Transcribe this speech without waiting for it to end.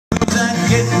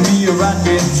get me a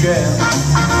rocking chair.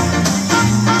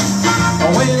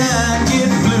 When I get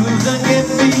blues, I get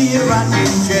me a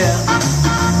rocking chair.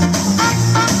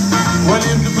 Well,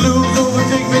 if the blues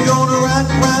overtake me, gonna rock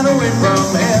right away from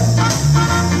here.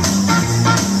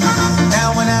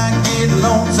 Now when I get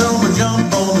lonesome, I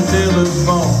jump on the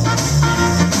telephone.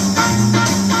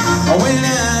 When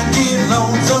I get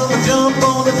lonesome, I jump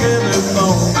on the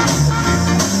telephone.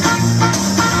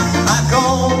 I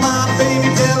call my baby,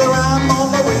 tell her I'm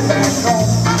on my way back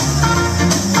home.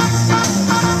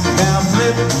 Now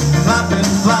flip, flop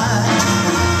and fly,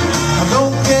 I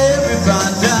don't care if I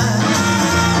die.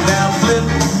 Now flip,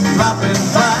 flop and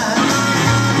fly,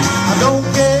 I don't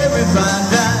care if I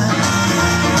die.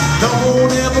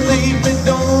 Don't ever leave me,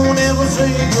 don't ever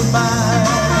say goodbye.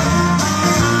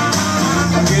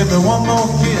 Give me one more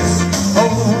kiss,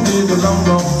 hold it a long,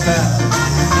 long time.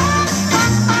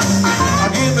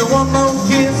 I'll give me one more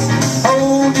kiss,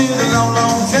 hold it a long,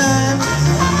 long time.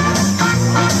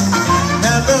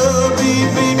 Now love me,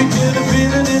 baby, till the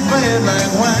feeling is bad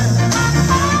like wine.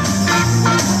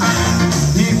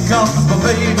 Here comes my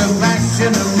baby,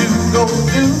 flashing a new gold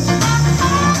too.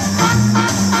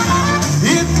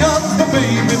 Here comes my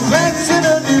baby, flashing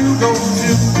a new gold too.